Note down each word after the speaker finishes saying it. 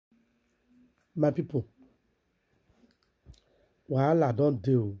My people, wahala don't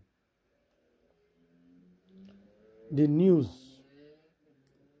do. The news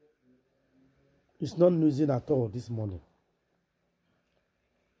is not losing at all this morning.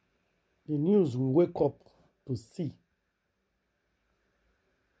 The news we wake up to see.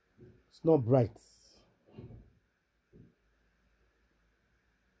 It's not bright.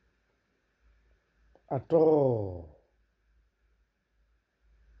 At all.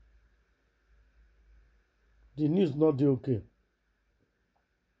 The news not do okay.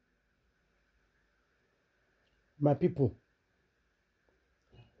 My people,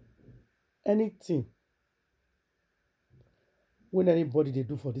 anything when anybody they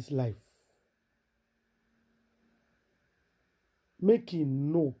do for this life, make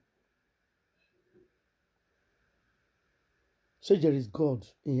him know. Say there is God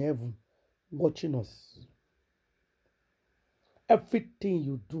in heaven watching us. Everything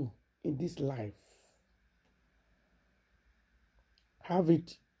you do in this life, have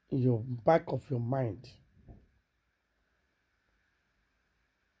it in your back of your mind.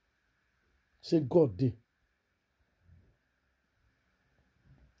 Say God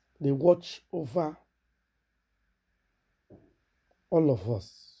they watch over all of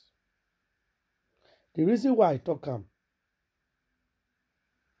us. The reason why I talk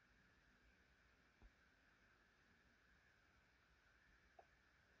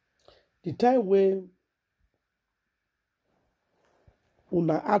the time when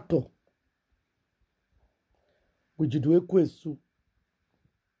una actor with judyaustin,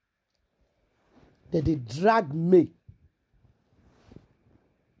 that they drag me,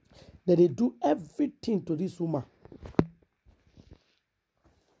 that they do everything to this woman.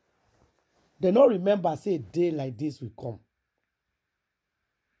 They don't remember say a day like this will come.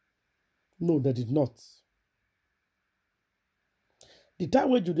 No, they did not. The time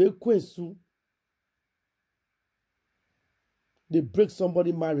when judyaustin, they break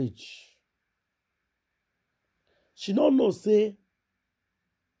somebody marriage. She don't know say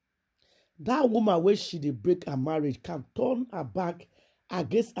that woman where she they break her marriage can turn her back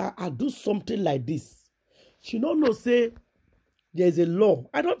against her and do something like this. She don't know say there is a law.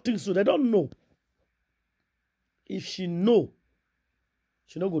 I don't think so. They don't know. If she know,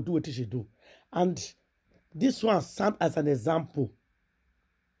 she not go do what she do. And this one serves as an example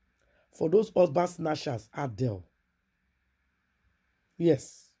for those husband snatchers out there.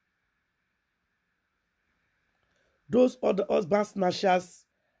 Yes. Those other husband snatchers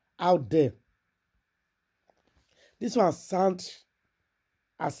out there. This one sounds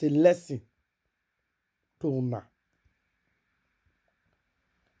as a lesson to una.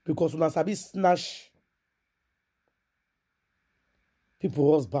 Because una sabi snatch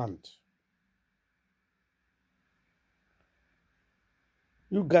people husband.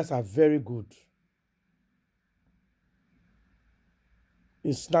 You guys are very good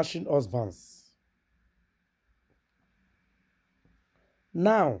in snatching husbands.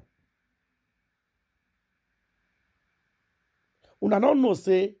 Now, una don't know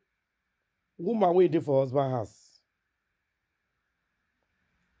say woman waiting for husband house.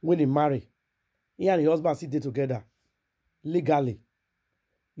 When they marry, he and the husband sit there together legally.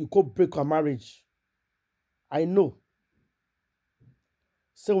 You could break her marriage. I know.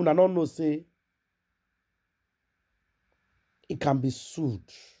 Say una don't know say it can be sued.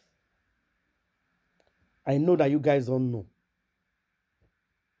 I know that you guys don't know.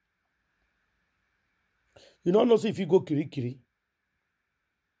 You don't know say if you go kiri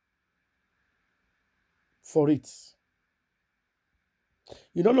for it.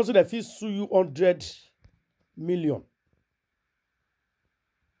 You don't know say if he sue you 100 million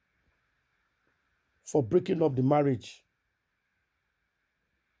for breaking up the marriage.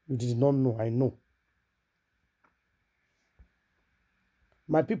 You did not know, I know.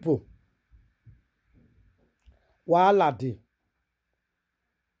 My people, wahala dey.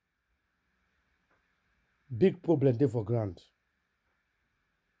 Big problem dey for ground.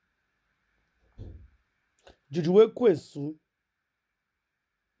 Judyaustin,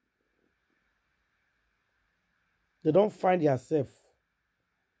 they don't find yourself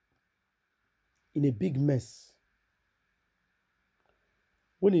in a big mess.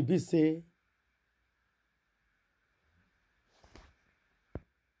 When it be say,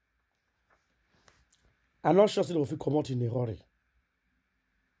 I'm not sure if we come out in a hurry.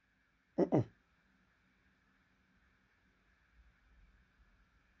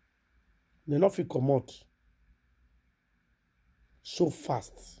 They not fit come out so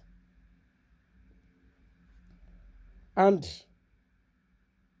fast. And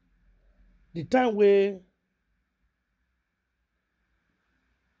the time where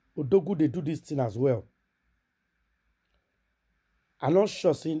Odogu, they do this thing as well. I'm not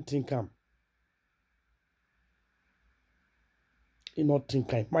sure saying think am. He not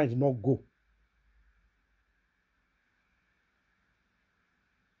think am, mind not go.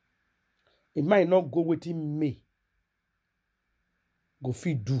 It might not go within me. Go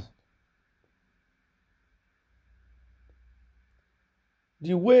fit do.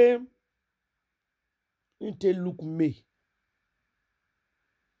 The way it look me.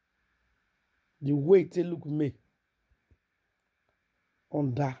 The way it look me.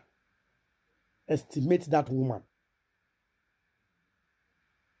 Underestimate that woman.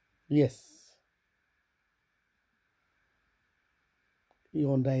 Yes. He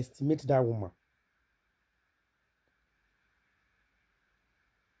underestimate that woman.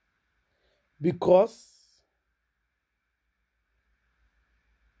 Because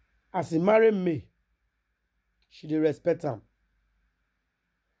as he marry me, she dey respect him.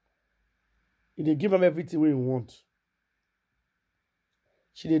 He dey give him everything he want.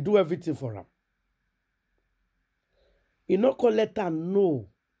 She dey do everything for him. He not go let her know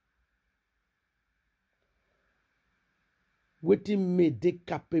wetin me dey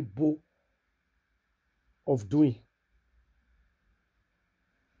capable of doing.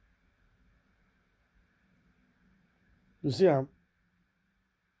 You see am?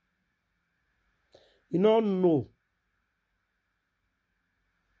 You don't know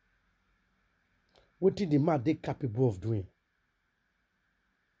wetin the man dey capable of doing.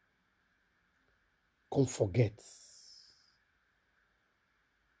 Come forget.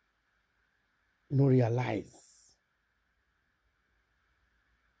 You no realize.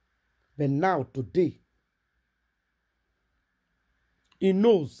 But now, today, he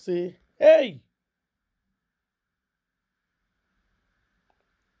knows, say, hey,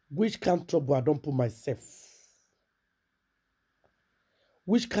 which kind of trouble I don't put myself?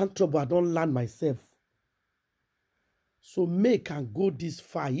 Which kind of trouble I don't land myself? So May can go this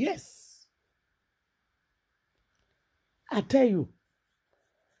far. Yes. I tell you.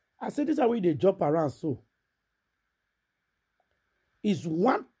 I said this is how they jump around so. It's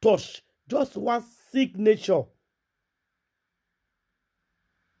one touch, just one signature.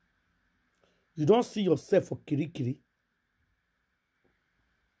 You don't see yourself for kirikiri.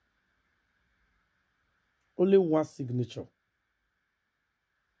 Only one signature.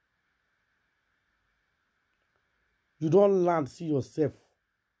 You don't land, see yourself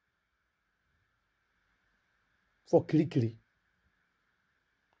for kirikiri.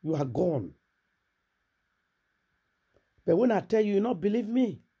 You are gone. But when I tell you, you not believe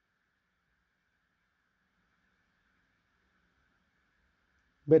me.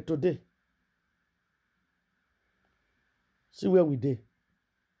 But today, see where we did.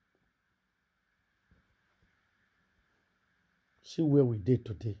 See where we did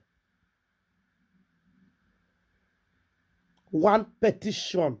today. One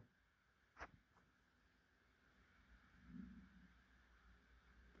petition.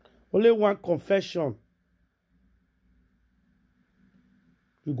 Only one confession.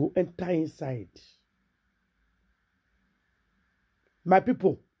 You go enter inside. My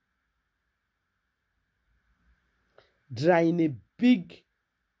people, they are in a big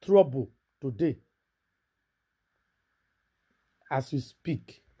trouble today as we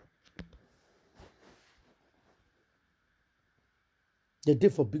speak. They're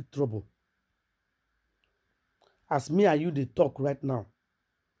there for big trouble. As me and you, they talk right now.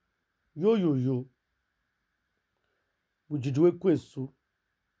 Yo. Judyaustin.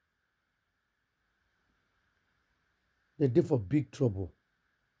 They're there for big trouble.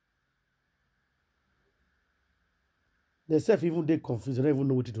 They self even they confused. They don't even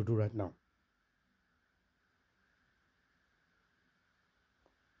know what to do right now.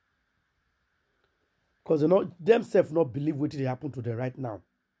 Because they not themselves not believe what they happen to them right now.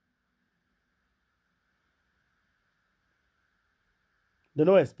 They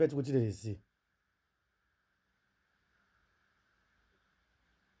don't expect what they see.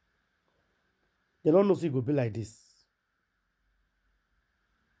 They don't know if it will be like this.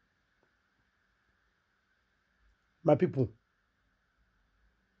 My people.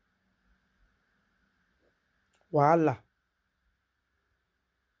 Wahala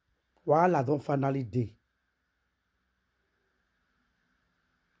don't finally day.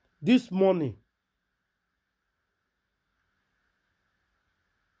 This morning,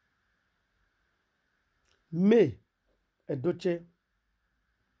 Edochie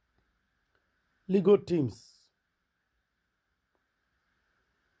legal teams,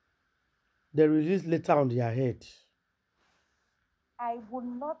 they release letter on their head. I will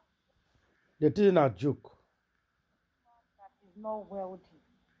not. They didn't a joke. That is not wealthy.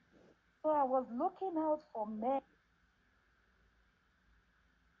 So I was looking out for men.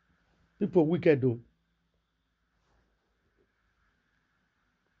 People wicked though.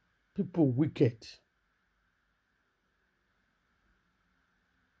 People wicked.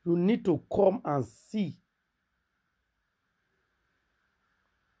 You need to come and see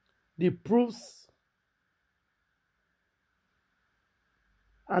the proofs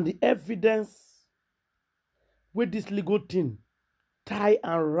and the evidence with this legal thing tie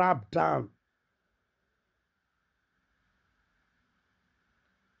and wrap down.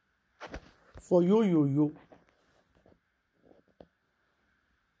 For you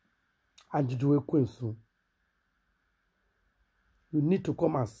and judyaustin. You need to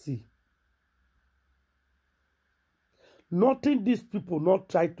come and see. Nothing these people not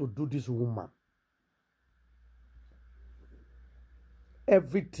try to do this woman.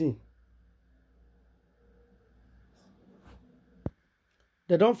 Everything.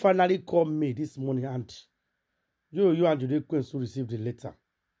 They don't finally call me this morning and you and judyaustin received the letter.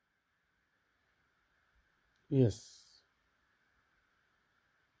 Yes.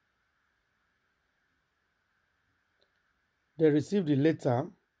 They received the letter.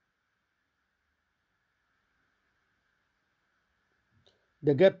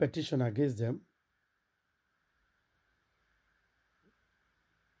 They get petition against them.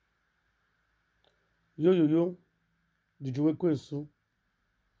 Judyaustin,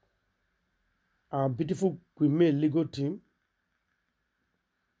 our beautiful women legal team.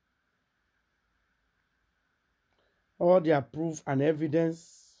 All their proof and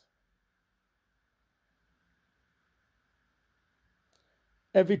evidence.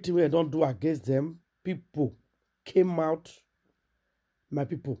 Everything we don't do against them, people came out. My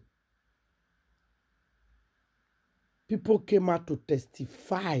people. People came out to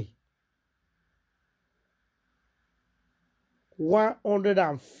testify.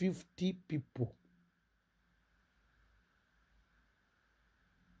 150 people.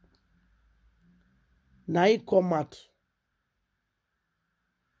 Now he come out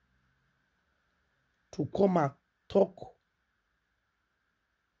to come and talk.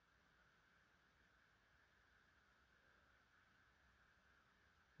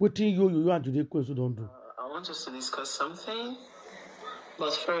 What thing you and judyaustin don't do? I want us to discuss something,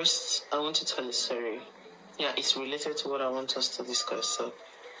 but first I want to tell a story. Yeah, it's related to what I want us to discuss, so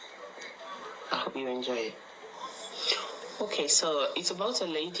I hope you enjoy it. Okay, so it's about a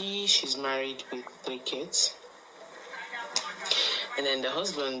lady. She's married with 3 kids. And then the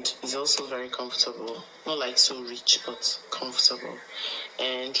husband is also very comfortable. Not like so rich, but comfortable.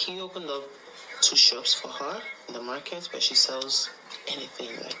 And he opened up 2 shops for her in the market where she sells anything,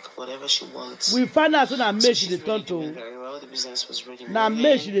 like whatever she wants. We find out so that May she really turn doing to. very well. The business was really Now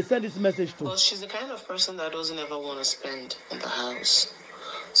May she send this message to. But she's the kind of person that doesn't ever want to spend in the house.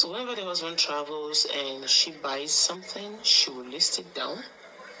 So whenever the husband travels and she buys something, she will list it down.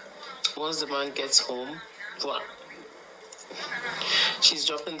 Once the man gets home, voila, she's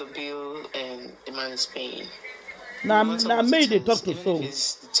dropping the bill and the man is paying. Now May they talk to so.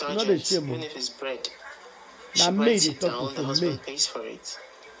 Not the shame. Even if it's bread. Now May they talk down, to the so. husband May. pays for it.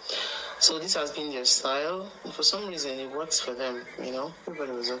 So this has been their style. And for some reason it works for them, you know.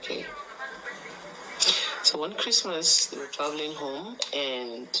 Everybody was okay. So one Christmas they were traveling home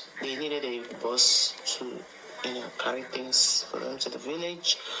and they needed a bus to, you know, carry things for them to the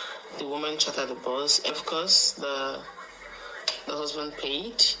village. The woman chartered the bus. Of course, the husband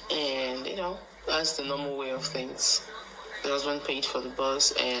paid, and you know, that's the normal way of things. The husband paid for the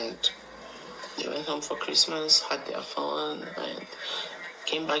bus and they went home for Christmas, had their fun, and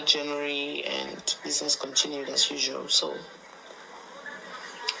came back January, and business continued as usual. So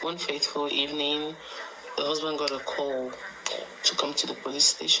one fateful evening, the husband got a call to come to the police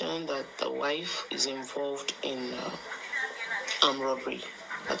station that the wife is involved in armed robbery.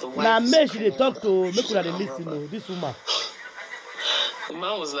 Now May she they talk to make sure they listen. This woman. The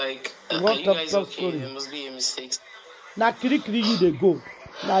man was like, "Are you guys okay? There must be a mistake." Now kiri you they go.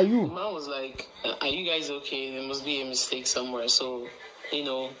 Now you. The man was like, "Are you guys okay? There must be a mistake somewhere." So, you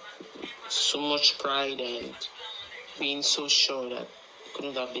know, so much pride and being so sure that it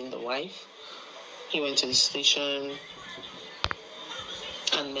couldn't have been the wife. He went to the station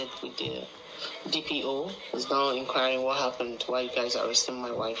and met with the DPO. Was now inquiring what happened. Why you guys arresting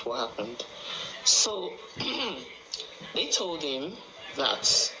my wife? What happened? So they told him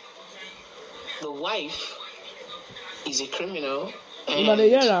that the wife is a criminal and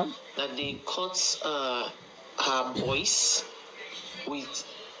that they caught her boys with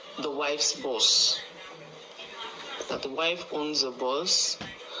the wife's boss. That the wife owns a boss,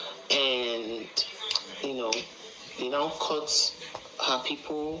 and you know, they now caught her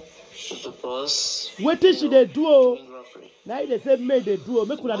people with the boss. What did she they do? Doing robbery. Now they say made they do.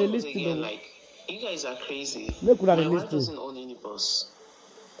 Make una dey listen. Again, like, you guys are crazy. Make una dey My wife listen. doesn't own any boss.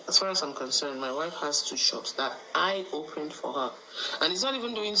 As far as I'm concerned, my wife has 2 shops that I opened for her. And it's not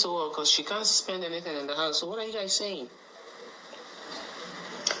even doing so well because she can't spend anything in the house. So what are you guys saying?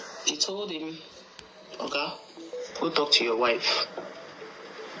 He told him, okay, go talk to your wife.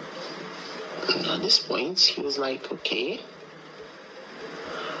 And at this point, he was like, okay.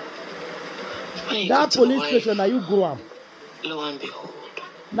 That police station, now you go up. Lo and behold.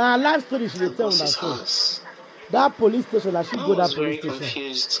 Now, life story she dey tell una so. That police station, I should go that police station. I was very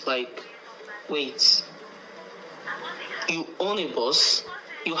confused. Like, wait, you own a boss,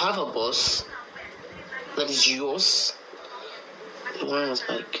 you have a boss that is yours. The man was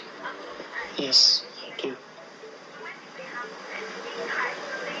like, yes, I do.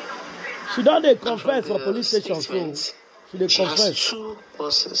 She don't dey confess for police station, so she dey confess. Has 2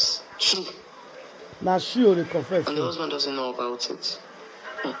 bosses, 2. Now she only confess. And the husband doesn't know about it.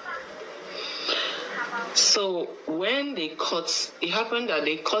 So when they caught, it happened that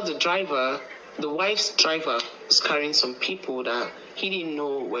they caught the driver. The wife's driver was carrying some people that he didn't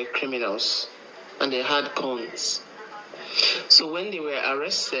know were criminals, and they had guns. So when they were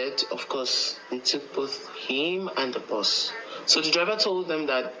arrested, of course, they took both him and the boss. So the driver told them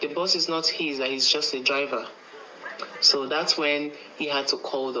that the boss is not his, that he's just a driver. So that's when he had to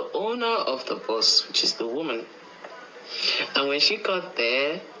call the owner of the boss, which is the woman. And when she got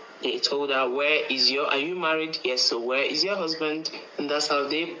there, they told her, are you married? Yes, so where is your husband? And that's how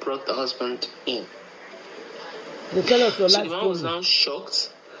they brought the husband in. They tell us your so life the man was now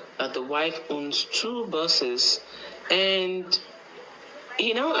shocked that the wife owns 2 bosses. And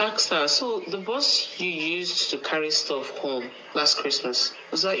he now asked her, so the boss you used to carry stuff home last Christmas,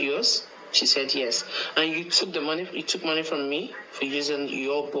 was that yours? She said yes. And you took money from me for using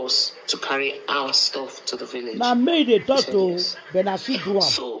your boss to carry our stuff to the village. Now made a talk to Benashi Guam.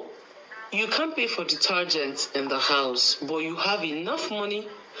 So you can't pay for detergent in the house, but you have enough money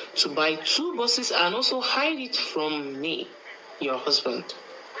to buy 2 buses and also hide it from me, your husband.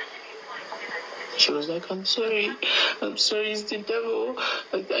 She was like, I'm sorry, it's the devil.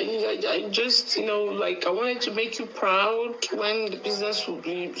 I just, I wanted to make you proud when the business would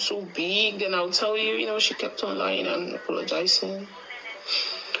be so big, then I'll tell you, she kept on lying and apologizing.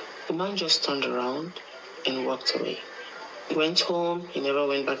 The man just turned around and walked away. He went home, he never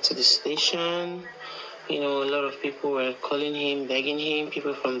went back to the station. A lot of people were calling him, begging him,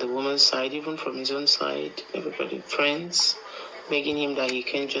 people from the woman's side, even from his own side, everybody, friends, begging him that he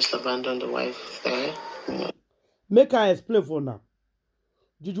can't just abandon the wife there. Make I explain for now.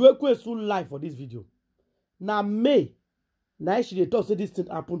 Judyaustin is so live for this video. Now May, now she dey talk say this thing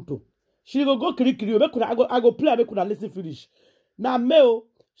happen to. She go kiri. I go play. Make una listen finish. Now May,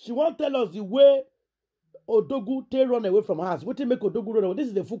 she won't tell us the way Odogwu take run away from her house. Wetin make Odogwu run away? This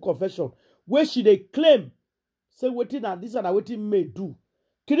is the full confession. Where she dey claim say wetin and this and wetin May do.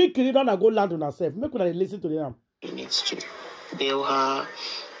 Kiri don't go land on herself. Make una listen to them. He needs to bail her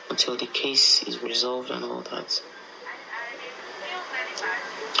until the case is resolved and all that.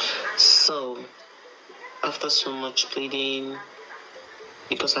 So, after so much pleading,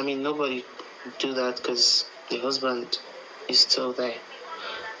 because nobody do that because the husband is still there.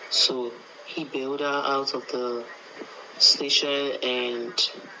 So he bailed her out of the station, and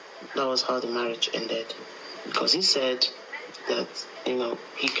that was how the marriage ended. Because he said that,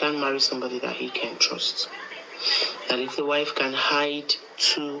 he can't marry somebody that he can't trust. That if the wife can hide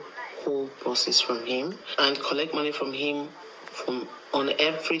 2 whole bosses from him and collect money from him on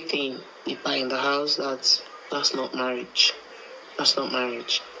everything they buy in the house, that's not marriage. That's not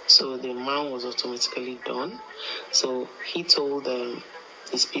marriage. So the man was automatically done. So he told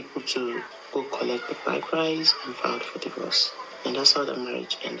his people to go collect the bride price and filed for divorce. And that's how the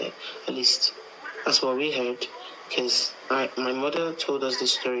marriage ended. At least that's what we heard. Because my mother told us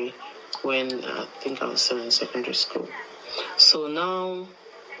this story when I think I was still in secondary school. So now,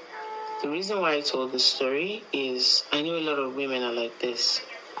 the reason why I told this story is I know a lot of women are like this.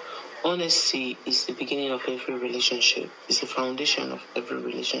 Honesty is the beginning of every relationship. It's the foundation of every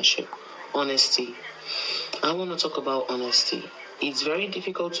relationship. Honesty. I want to talk about honesty. It's very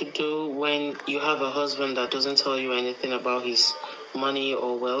difficult to do when you have a husband that doesn't tell you anything about his money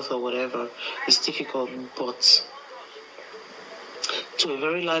or wealth or whatever. It's difficult, but to a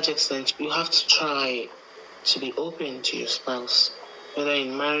very large extent, you have to try to be open to your spouse. Whether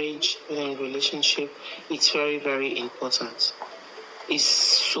in marriage, whether in relationship, it's very, very important. It's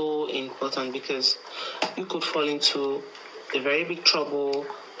so important because you could fall into a very big trouble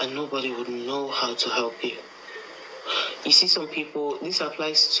and nobody would know how to help you. You see some people, this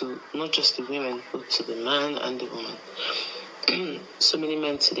applies to not just the women, but to the man and the woman. So many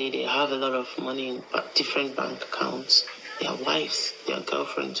men today, they have a lot of money in different bank accounts. Their wives, their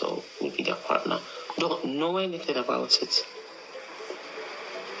girlfriends, or maybe their partner don't know anything about it.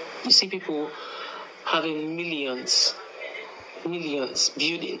 You see people having millions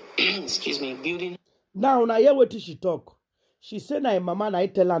building, building. Now, I hear what she talk. She said, "Na mama na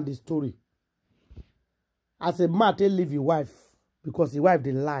tell her the story. As a man, they leave your wife because the wife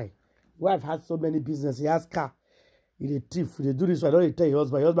didn't lie. The wife has so many business. He has car. He a thief. They do this. So I don't tell your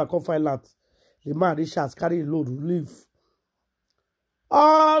husband. Your husband can't find out. The man, rich has carry a load, leave.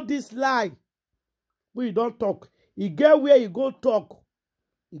 All this lie. We don't talk. He get where he go talk.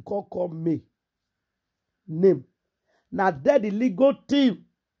 He can't call me. Name. Now that the legal team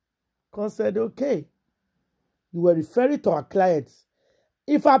said, okay, you were referring to our clients.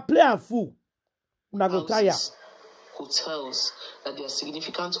 If I play a fool, I'm go tire. Hotels that their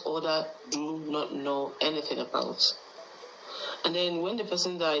significant other do not know anything about. And then when the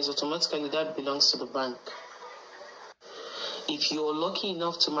person dies, automatically that belongs to the bank. If you're lucky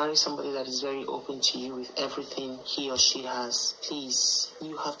enough to marry somebody that is very open to you with everything he or she has, please,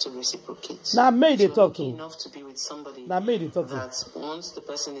 you have to reciprocate. Now made it talk to. Enough to be with somebody that once the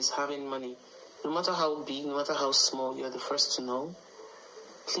person is having money, no matter how big, no matter how small, you're the first to know.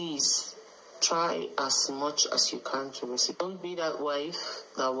 Please try as much as you can to reciprocate. Don't be that wife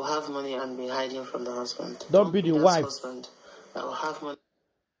that will have money and be hiding from the husband. Don't be the wife husband that will have money.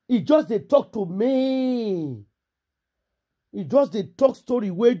 He just they talk to me. He just they talk story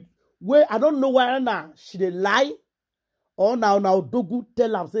where I don't know why now she they lie or now Dogu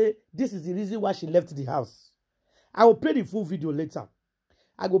tell her say this is the reason why she left the house. I will play the full video later.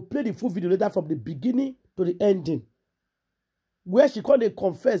 I will play the full video later from the beginning to the ending. Where she can't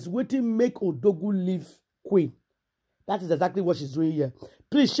confess, waiting make Odogu leave Queen. That is exactly what she's doing here.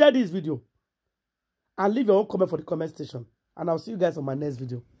 Please share this video and leave your own comment for the comment section. And I'll see you guys on my next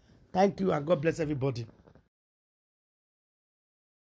video. Thank you and God bless everybody.